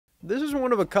This is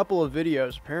one of a couple of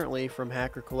videos, apparently from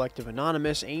Hacker Collective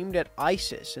Anonymous, aimed at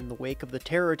ISIS in the wake of the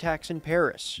terror attacks in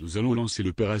Paris. Nous allons lancer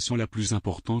l'opération la plus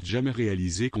importante jamais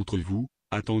réalisée contre vous.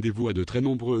 Attendez-vous à de très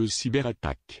nombreuses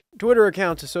cyberattaques. Twitter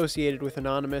accounts associated with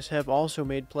Anonymous have also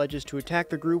made pledges to attack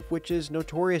the group, which is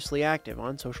notoriously active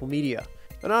on social media.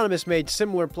 Anonymous made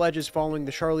similar pledges following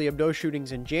the Charlie Hebdo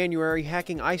shootings in January,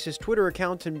 hacking ISIS Twitter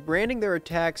accounts and branding their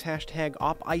attacks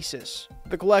 #OpISIS.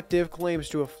 The collective claims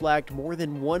to have flagged more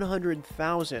than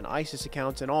 100,000 ISIS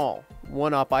accounts in all.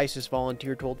 One OpISIS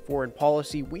volunteer told Foreign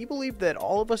Policy, "We believe that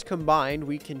all of us combined,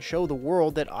 we can show the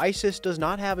world that ISIS does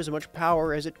not have as much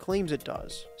power as it claims it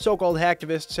does." So-called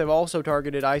hacktivists have also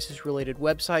targeted ISIS-related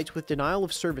websites with denial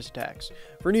of service attacks.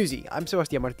 For Newsy, I'm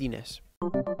Sebastián Martinez.